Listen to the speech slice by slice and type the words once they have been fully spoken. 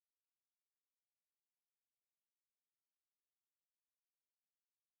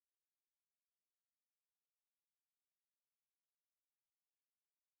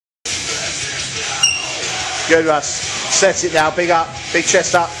Good, Russ. Set it now. Big up. Big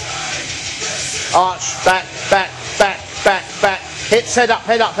chest up. Arch. Back, back, back, back, back. Hips, head up,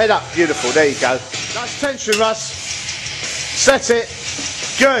 head up, head up. Beautiful. There you go. Nice tension, Russ. Set it.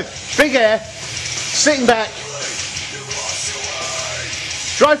 Good. Big air. Sitting back.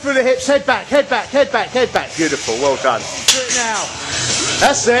 Drive through the hips. Head back, head back, head back, head back. Beautiful. Well done. Do it now.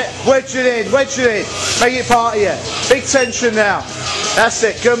 That's it. Wedge it in. Wedge it in. Make it part of you. Big tension now. That's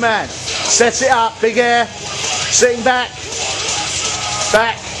it. Good man. Set it up. Big air. Sitting back.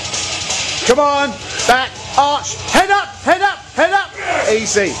 Back. Come on. Back. Arch. Head up. Head up. Head up.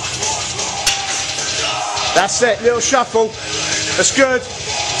 Easy. That's it. Little shuffle. That's good.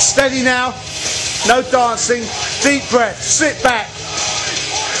 Steady now. No dancing. Deep breath. Sit back.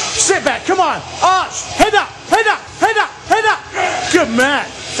 Sit back. Come on. Arch. Head up. Head up. Head up. Head up. Good man.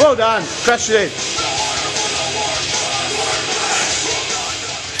 Well done. Crash it in.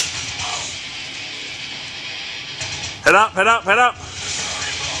 Head up, head up, head up.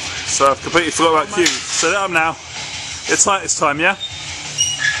 So I've completely forgot about Q. Set it up now. It's tight this time, yeah?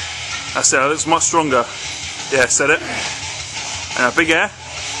 That's it, it looks much stronger. Yeah, set it. And big air.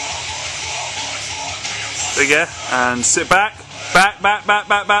 Big air. And sit back. Back, back, back,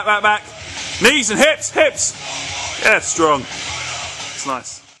 back, back, back, back. Knees and hips, hips. Yeah, strong. It's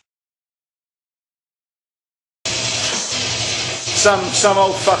nice. Some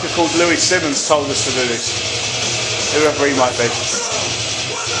old fucker called Louis Simmons told us to do this. Whoever he might be.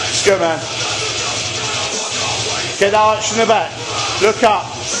 It's good, man. Get the arch in the back. Look up.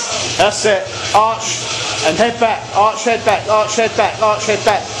 That's it. Arch and head back. Arch, head back. Arch, head back. Arch, head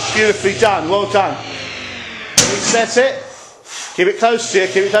back. Beautifully done. Well done. Reset it. Keep it close to you.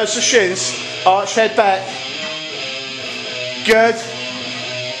 Keep it close to shins. Arch, head back. Good.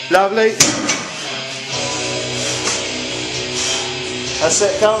 Lovely. That's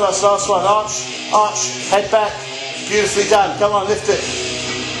it. Come on, that's the last one. Arch, arch, head back. Beautifully done. Come on, lift it.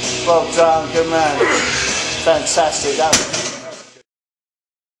 Well done. Good man. Fantastic. That was